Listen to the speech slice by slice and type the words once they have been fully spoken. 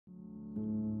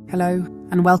Hello,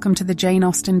 and welcome to the Jane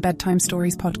Austen Bedtime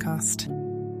Stories podcast.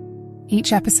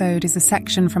 Each episode is a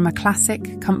section from a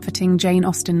classic, comforting Jane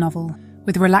Austen novel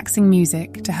with relaxing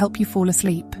music to help you fall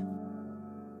asleep.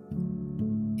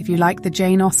 If you like the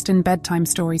Jane Austen Bedtime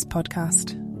Stories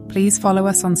podcast, please follow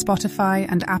us on Spotify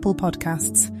and Apple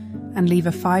Podcasts and leave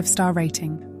a 5-star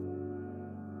rating.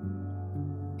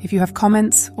 If you have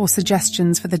comments or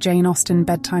suggestions for the Jane Austen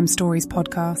Bedtime Stories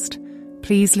podcast,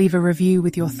 please leave a review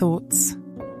with your thoughts.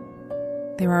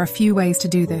 There are a few ways to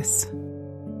do this.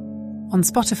 On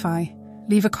Spotify,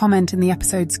 leave a comment in the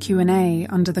episode's Q&A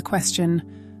under the question,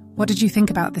 "What did you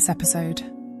think about this episode?"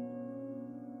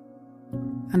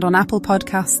 And on Apple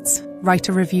Podcasts, write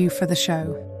a review for the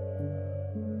show.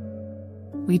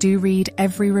 We do read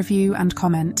every review and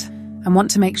comment and want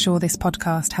to make sure this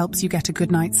podcast helps you get a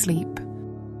good night's sleep.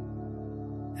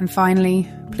 And finally,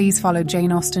 please follow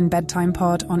Jane Austen Bedtime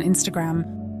Pod on Instagram.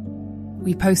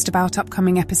 We post about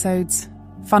upcoming episodes,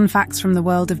 fun facts from the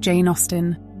world of Jane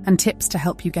Austen, and tips to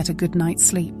help you get a good night's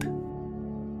sleep.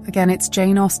 Again, it's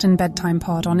Jane Austen Bedtime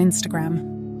Pod on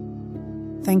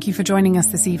Instagram. Thank you for joining us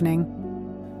this evening.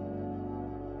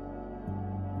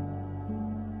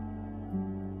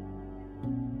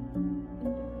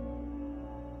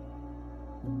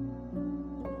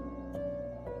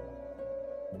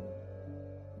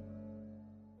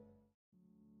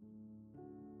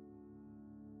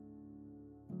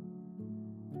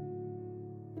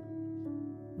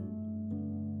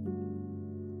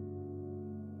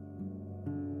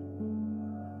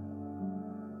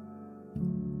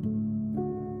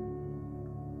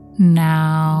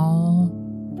 Now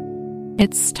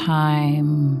it's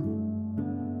time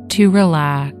to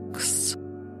relax.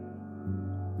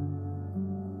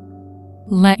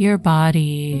 Let your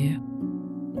body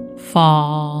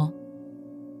fall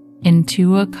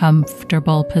into a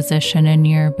comfortable position in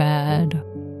your bed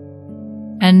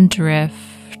and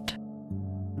drift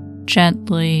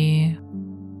gently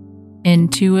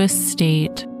into a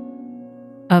state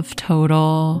of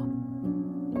total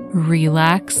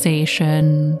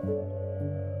relaxation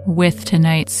with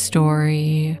tonight's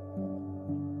story.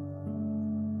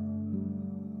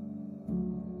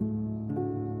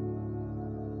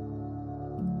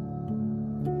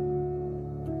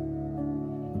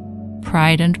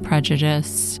 Pride and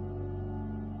Prejudice.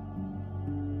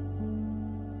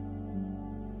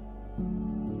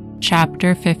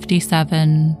 Chapter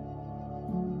 57.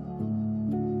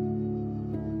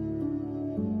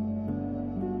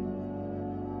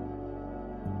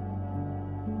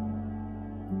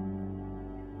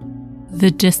 The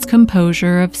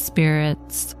discomposure of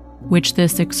spirits which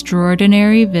this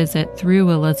extraordinary visit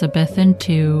threw Elizabeth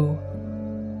into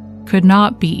could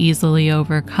not be easily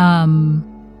overcome,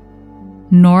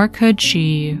 nor could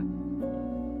she,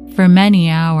 for many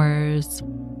hours,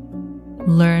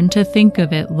 learn to think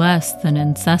of it less than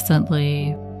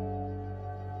incessantly.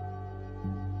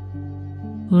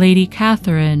 Lady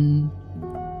Catherine,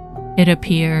 it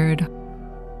appeared,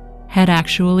 had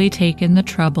actually taken the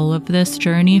trouble of this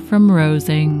journey from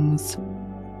Rosings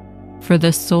for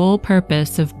the sole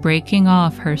purpose of breaking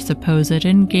off her supposed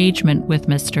engagement with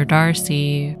Mr.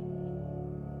 Darcy.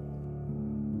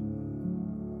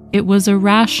 It was a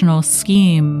rational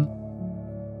scheme,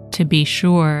 to be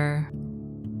sure,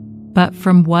 but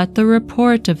from what the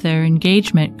report of their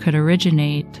engagement could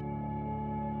originate,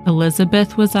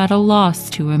 Elizabeth was at a loss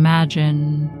to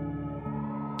imagine,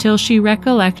 till she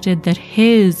recollected that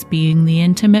his being the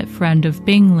intimate friend of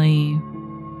Bingley,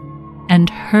 and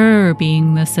her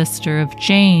being the sister of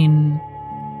Jane,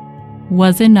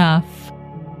 was enough,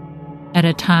 at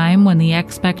a time when the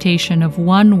expectation of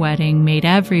one wedding made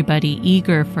everybody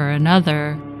eager for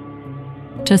another,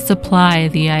 to supply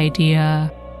the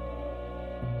idea.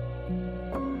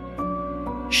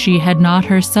 She had not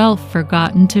herself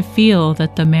forgotten to feel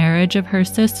that the marriage of her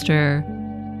sister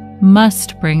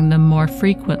must bring them more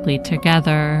frequently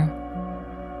together.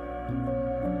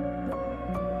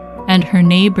 And her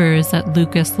neighbors at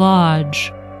Lucas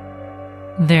Lodge,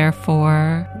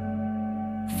 therefore,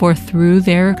 for through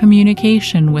their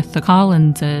communication with the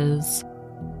Collinses,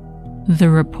 the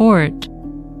report,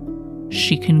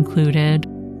 she concluded,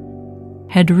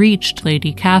 had reached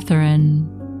Lady Catherine,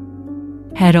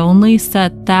 had only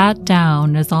set that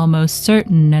down as almost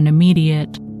certain and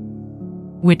immediate,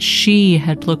 which she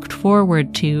had looked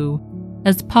forward to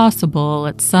as possible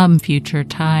at some future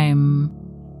time.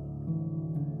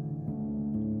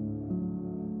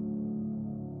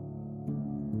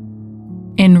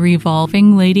 In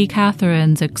revolving Lady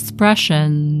Catherine's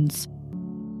expressions,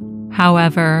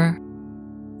 however,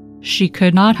 she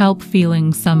could not help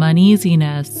feeling some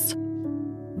uneasiness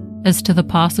as to the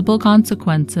possible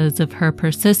consequences of her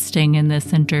persisting in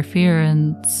this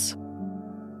interference.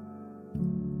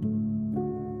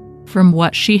 From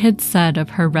what she had said of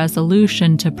her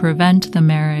resolution to prevent the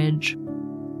marriage,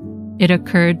 it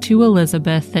occurred to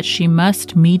Elizabeth that she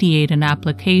must mediate an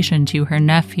application to her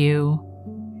nephew,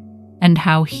 and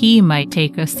how he might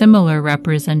take a similar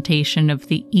representation of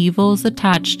the evils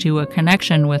attached to a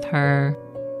connection with her,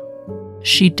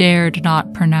 she dared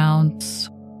not pronounce.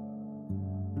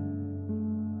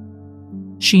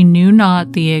 She knew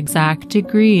not the exact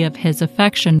degree of his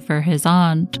affection for his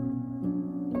aunt,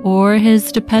 or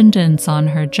his dependence on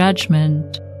her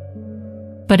judgment,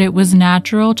 but it was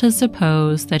natural to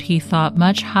suppose that he thought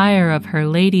much higher of her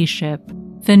ladyship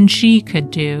than she could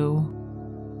do,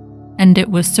 and it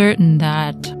was certain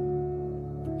that,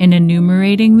 in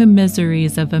enumerating the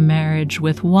miseries of a marriage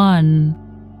with one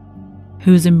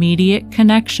whose immediate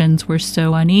connections were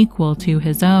so unequal to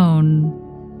his own,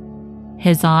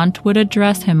 his aunt would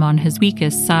address him on his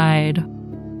weakest side.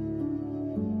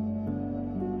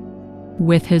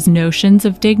 With his notions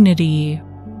of dignity,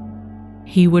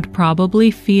 he would probably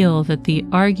feel that the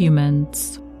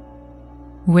arguments,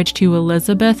 which to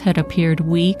Elizabeth had appeared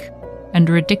weak and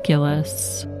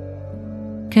ridiculous,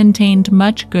 contained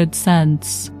much good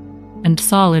sense and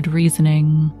solid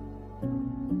reasoning.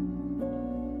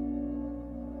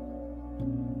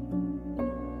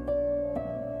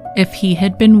 If he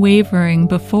had been wavering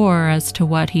before as to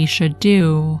what he should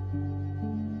do,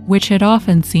 which had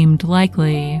often seemed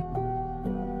likely,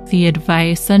 the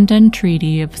advice and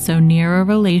entreaty of so near a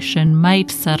relation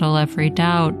might settle every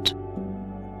doubt,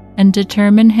 and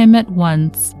determine him at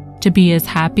once to be as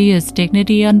happy as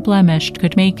dignity unblemished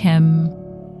could make him.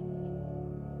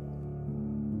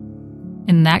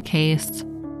 In that case,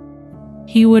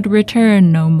 he would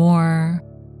return no more.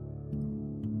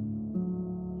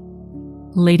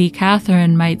 Lady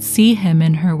Catherine might see him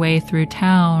in her way through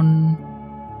town,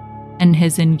 and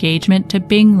his engagement to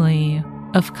Bingley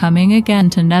of coming again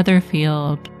to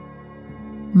Netherfield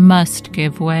must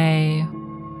give way.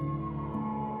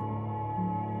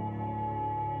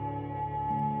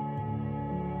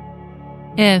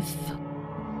 If,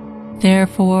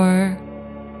 therefore,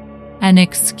 an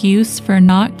excuse for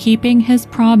not keeping his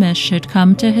promise should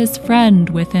come to his friend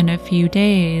within a few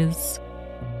days,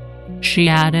 she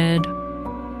added,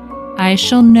 I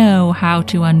shall know how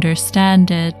to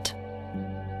understand it.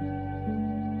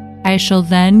 I shall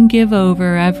then give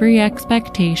over every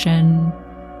expectation,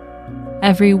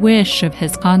 every wish of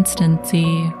his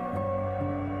constancy.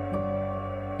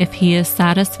 If he is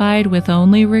satisfied with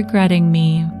only regretting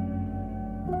me,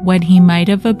 when he might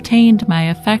have obtained my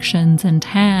affections and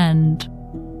hand,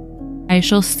 I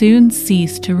shall soon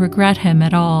cease to regret him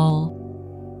at all.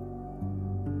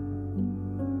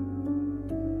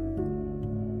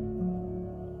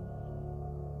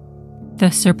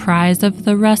 The surprise of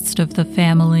the rest of the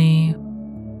family,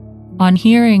 on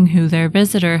hearing who their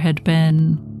visitor had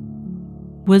been,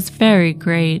 was very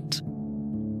great,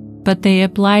 but they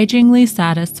obligingly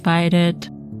satisfied it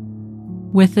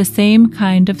with the same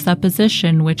kind of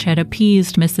supposition which had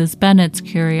appeased Mrs. Bennet's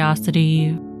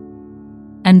curiosity,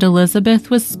 and Elizabeth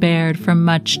was spared from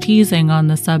much teasing on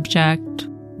the subject.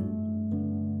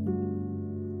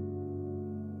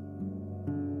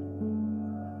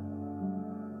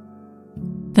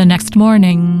 The next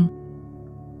morning,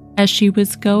 as she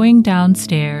was going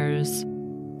downstairs,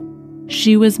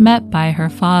 she was met by her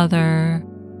father,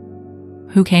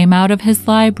 who came out of his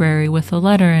library with a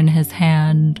letter in his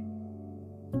hand.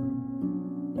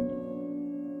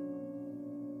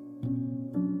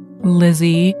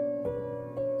 "Lizzie,"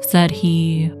 said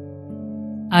he,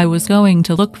 "I was going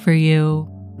to look for you.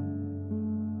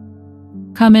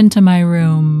 Come into my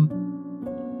room."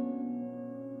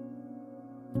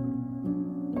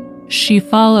 She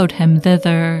followed him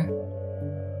thither,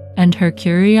 and her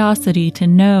curiosity to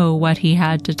know what he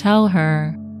had to tell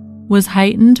her was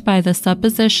heightened by the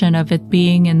supposition of it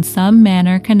being in some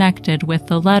manner connected with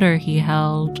the letter he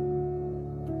held.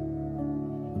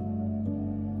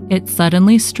 It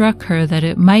suddenly struck her that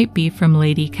it might be from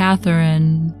Lady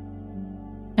Catherine,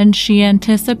 and she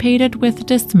anticipated with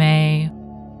dismay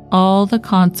all the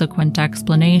consequent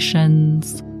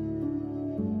explanations.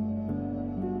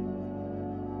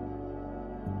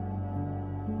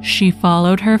 She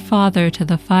followed her father to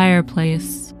the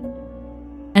fireplace,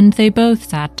 and they both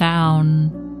sat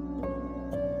down.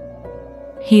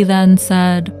 He then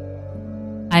said,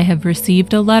 "I have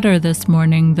received a letter this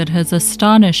morning that has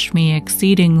astonished me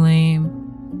exceedingly.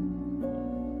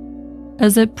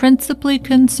 As it principally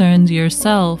concerns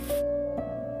yourself,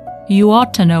 you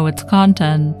ought to know its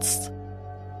contents.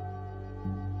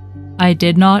 I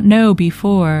did not know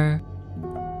before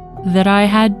that I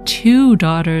had 2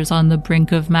 daughters on the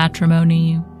brink of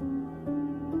matrimony.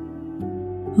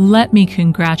 Let me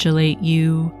congratulate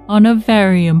you on a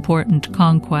very important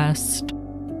conquest.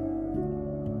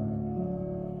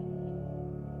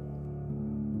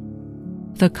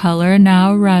 The color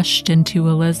now rushed into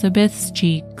Elizabeth's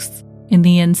cheeks in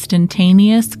the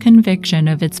instantaneous conviction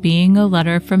of its being a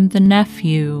letter from the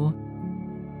nephew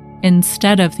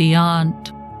instead of the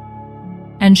aunt,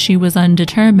 and she was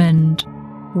undetermined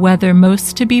whether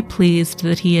most to be pleased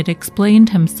that he had explained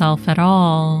himself at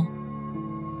all,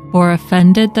 or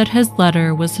offended that his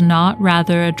letter was not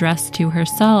rather addressed to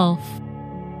herself,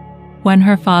 when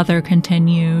her father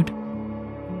continued,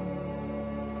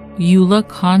 "You look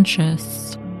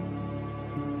conscious.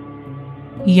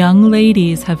 Young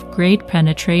ladies have great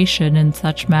penetration in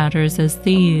such matters as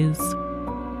these,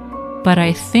 but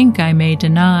I think I may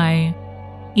deny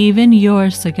even your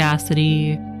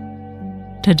sagacity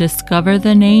to discover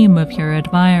the name of your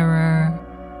admirer.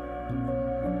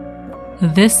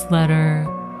 This letter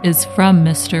is from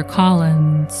Mr.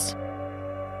 Collins."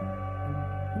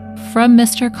 "From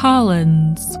Mr.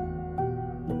 Collins?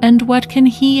 And what can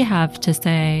he have to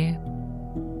say?"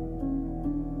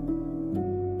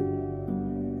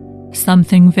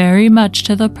 "Something very much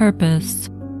to the purpose,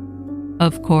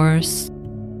 of course.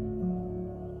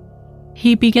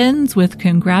 He begins with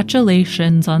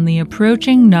congratulations on the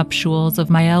approaching nuptials of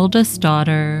my eldest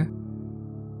daughter,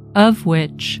 of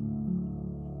which,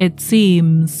 it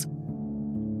seems,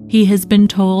 he has been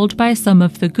told by some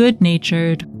of the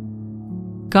good-natured,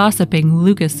 gossiping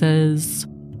Lucases.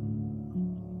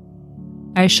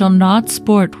 I shall not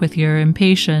sport with your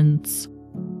impatience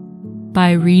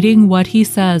by reading what he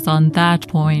says on that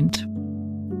point.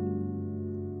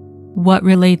 What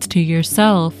relates to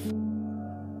yourself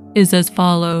is as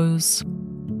follows.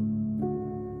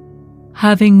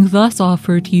 Having thus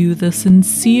offered you the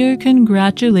sincere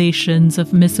congratulations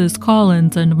of Mrs.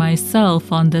 Collins and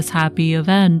myself on this happy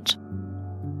event,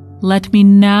 let me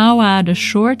now add a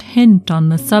short hint on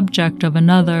the subject of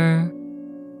another,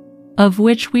 of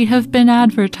which we have been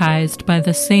advertised by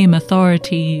the same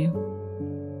authority.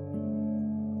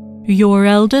 Your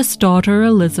eldest daughter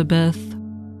Elizabeth,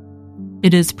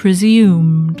 it is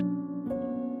presumed,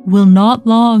 will not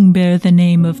long bear the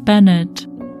name of Bennet,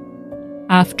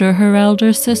 after her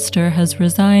elder sister has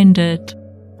resigned it,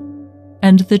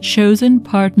 and the chosen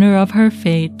partner of her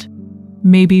fate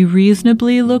may be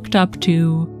reasonably looked up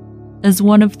to as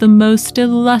one of the most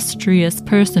illustrious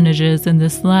personages in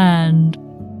this land.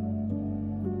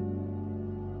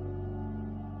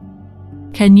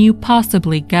 Can you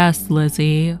possibly guess,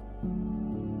 Lizzie,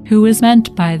 who is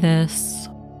meant by this?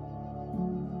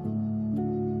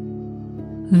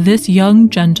 This young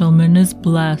gentleman is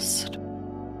blessed,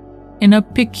 in a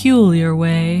peculiar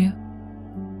way,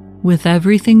 with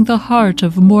everything the heart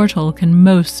of mortal can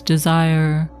most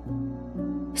desire: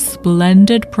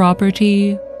 splendid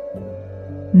property,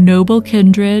 noble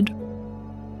kindred,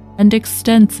 and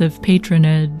extensive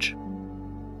patronage.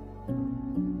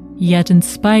 Yet in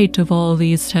spite of all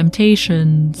these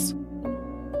temptations,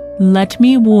 let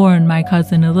me warn my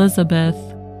cousin Elizabeth,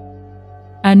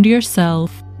 and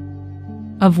yourself,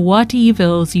 of what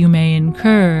evils you may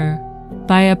incur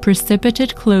by a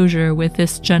precipitate closure with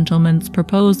this gentleman's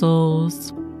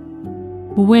proposals,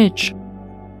 which,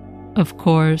 of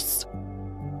course,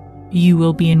 you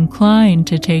will be inclined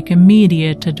to take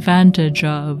immediate advantage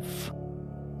of.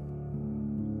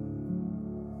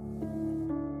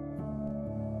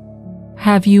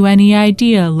 Have you any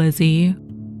idea, Lizzie,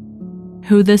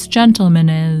 who this gentleman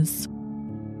is?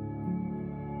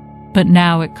 But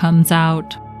now it comes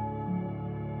out.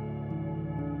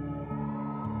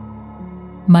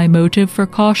 My motive for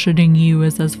cautioning you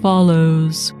is as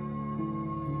follows.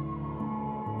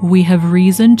 We have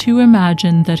reason to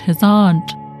imagine that his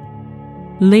aunt,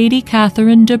 Lady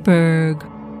Catherine de Bourgh,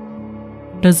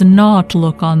 does not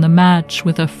look on the match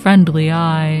with a friendly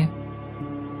eye.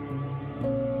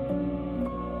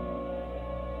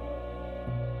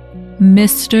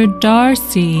 Mr.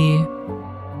 Darcy,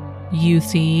 you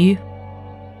see,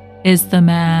 is the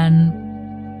man.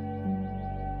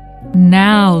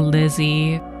 Now,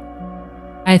 Lizzie,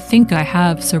 I think I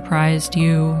have surprised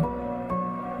you.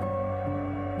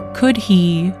 Could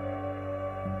he,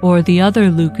 or the other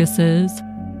Lucases,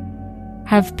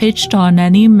 have pitched on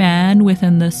any man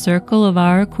within the circle of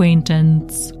our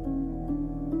acquaintance,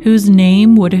 whose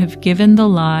name would have given the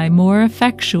lie more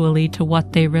effectually to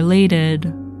what they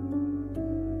related?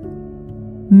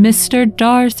 Mr.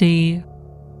 Darcy,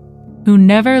 who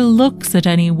never looks at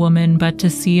any woman but to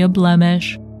see a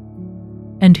blemish,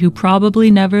 and who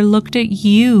probably never looked at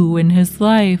you in his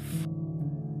life.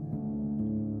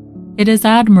 It is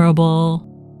admirable.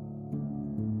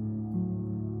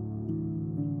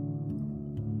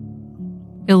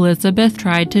 Elizabeth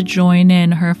tried to join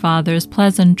in her father's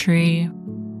pleasantry,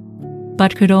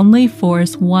 but could only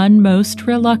force one most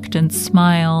reluctant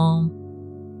smile.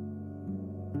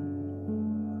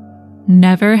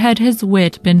 Never had his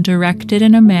wit been directed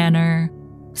in a manner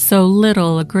so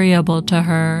little agreeable to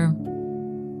her.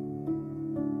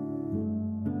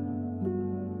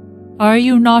 Are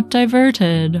you not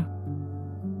diverted?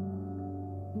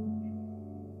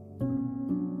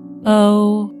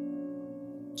 Oh,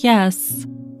 yes.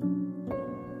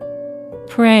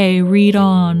 Pray read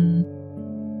on.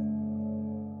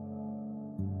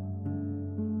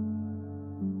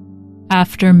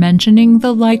 After mentioning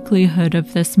the likelihood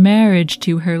of this marriage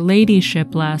to her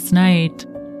ladyship last night,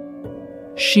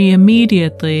 she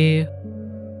immediately,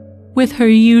 with her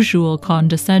usual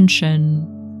condescension,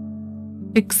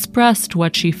 expressed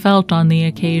what she felt on the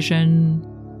occasion,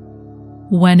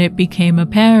 when it became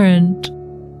apparent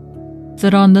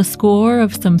that on the score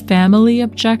of some family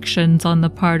objections on the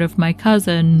part of my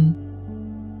cousin,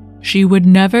 she would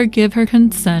never give her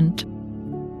consent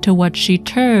to what she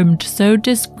termed so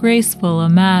disgraceful a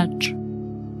match.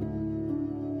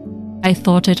 I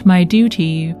thought it my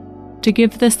duty to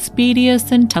give the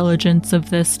speediest intelligence of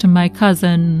this to my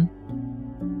cousin,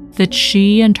 that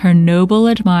she and her noble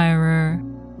admirer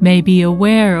may be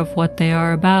aware of what they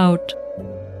are about,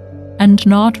 and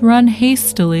not run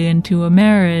hastily into a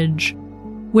marriage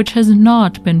which has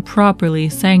not been properly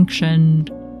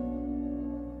sanctioned.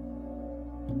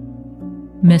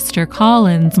 Mr.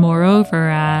 Collins, moreover,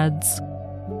 adds,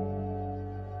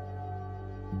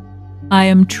 I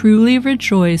am truly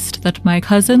rejoiced that my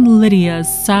cousin Lydia's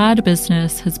sad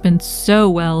business has been so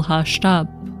well hushed up,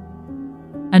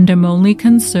 and am only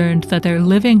concerned that their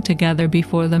living together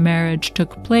before the marriage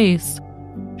took place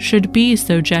should be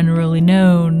so generally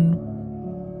known.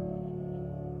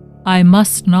 I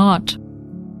must not,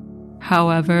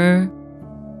 however,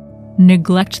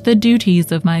 neglect the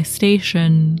duties of my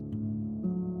station,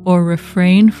 or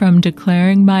refrain from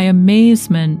declaring my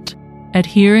amazement at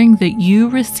hearing that you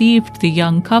received the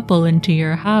young couple into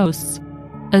your house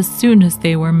as soon as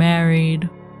they were married.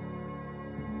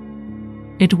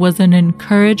 It was an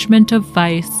encouragement of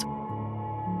vice,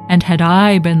 and had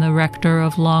I been the rector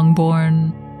of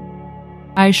Longbourn,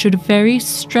 I should very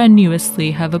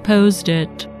strenuously have opposed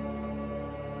it.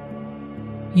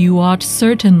 You ought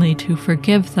certainly to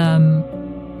forgive them,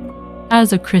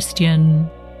 as a Christian,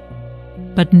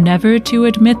 but never to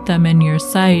admit them in your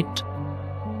sight,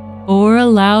 or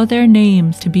allow their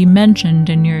names to be mentioned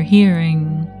in your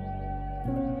hearing.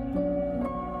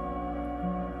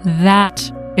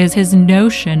 That is his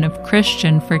notion of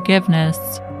Christian forgiveness.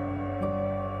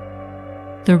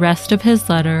 The rest of his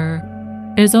letter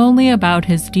is only about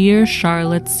his dear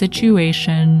Charlotte's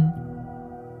situation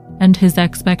and his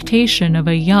expectation of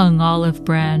a young olive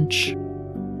branch.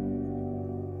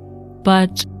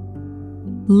 But,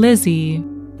 Lizzie,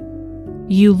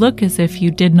 you look as if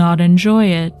you did not enjoy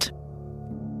it.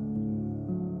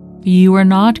 You are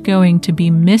not going to be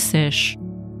missish,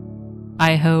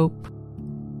 I hope,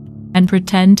 and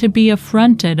pretend to be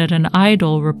affronted at an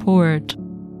idle report.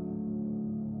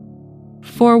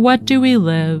 For what do we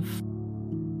live,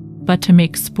 but to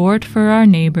make sport for our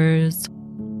neighbors,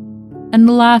 and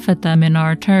laugh at them in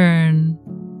our turn?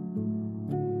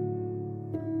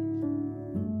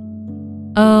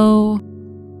 Oh,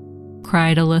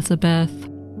 cried Elizabeth,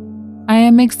 I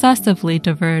am excessively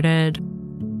diverted.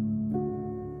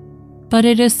 But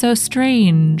it is so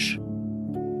strange.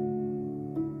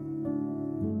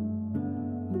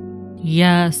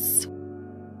 Yes,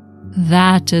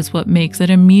 that is what makes it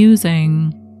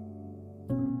amusing.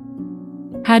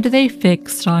 Had they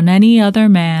fixed on any other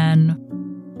man,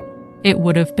 it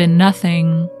would have been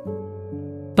nothing,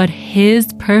 but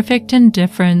his perfect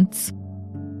indifference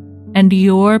and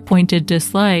your pointed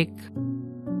dislike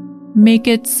make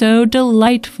it so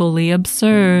delightfully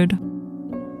absurd.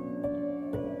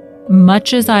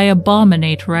 Much as I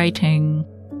abominate writing,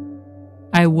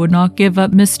 I would not give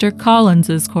up Mr.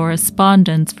 Collins's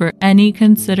correspondence for any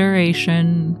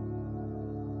consideration.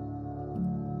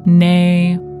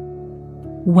 Nay,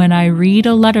 when I read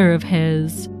a letter of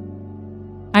his,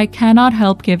 I cannot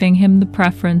help giving him the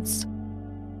preference,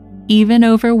 even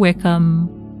over Wickham,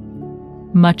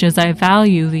 much as I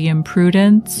value the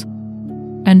imprudence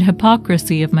and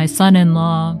hypocrisy of my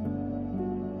son-in-law.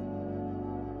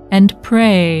 And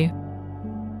pray,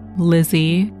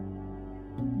 Lizzie,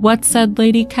 what said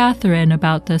Lady Catherine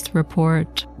about this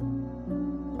report?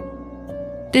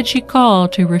 did she call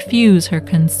to refuse her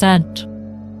consent?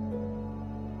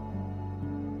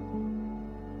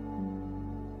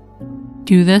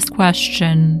 To this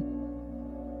question,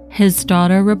 his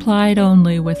daughter replied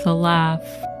only with a laugh,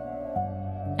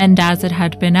 and as it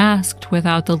had been asked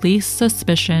without the least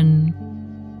suspicion,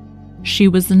 she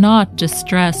was not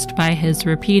distressed by his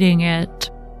repeating it.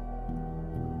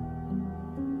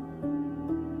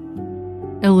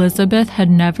 Elizabeth had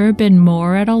never been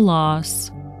more at a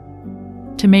loss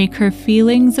to make her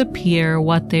feelings appear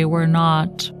what they were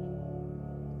not.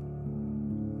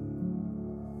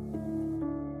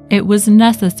 It was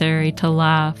necessary to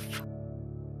laugh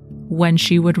when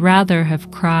she would rather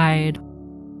have cried.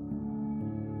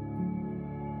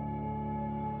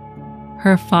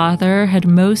 Her father had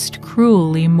most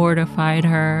cruelly mortified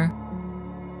her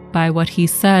by what he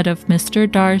said of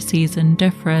Mr. Darcy's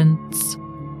indifference,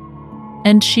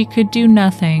 and she could do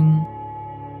nothing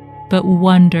but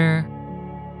wonder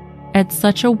at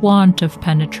such a want of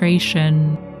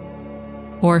penetration,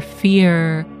 or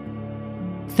fear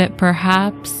that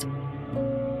perhaps,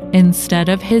 instead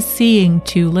of his seeing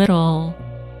too little,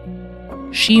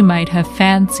 she might have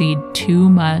fancied too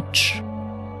much.